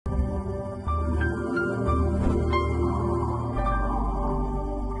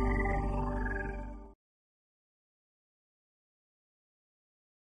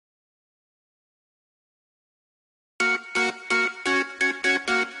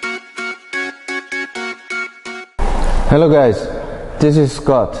Hello guys, this is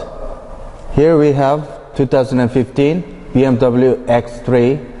Scott. Here we have 2015 BMW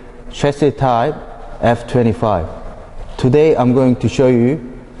X3 chassis type F25. Today I'm going to show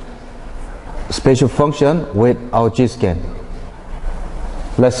you special function with our G-SCAN.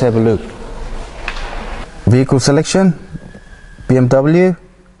 Let's have a look. Vehicle selection, BMW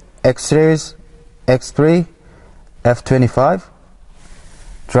X Series X3 F25.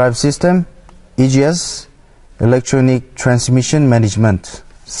 Drive system, EGS, electronic transmission management.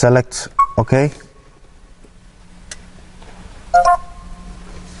 Select OK.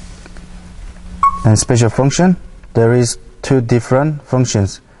 And special function, there is two different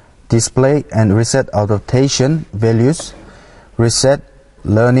functions: display and reset adaptation values. Reset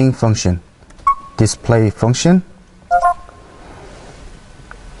learning function. Display function,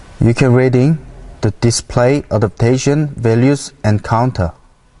 you can reading the display adaptation values and counter.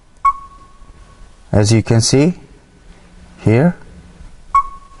 As you can see here,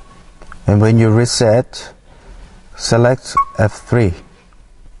 and when you reset, select F3,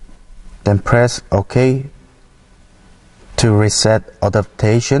 then press OK to reset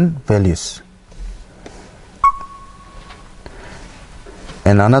adaptation values.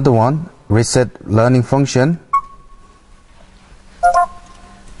 And another one, reset learning function.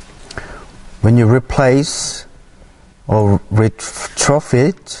 When you replace or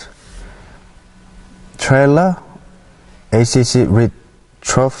retrofit trailer, ACC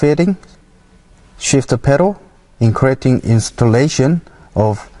retrofitting, shift the pedal, including installation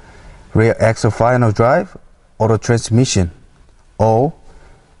of rear axle final drive, auto transmission, or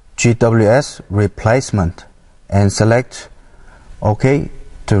GWS replacement, and select OK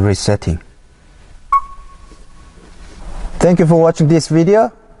to resetting. Thank you for watching this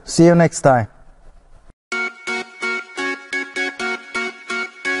video. See you next time.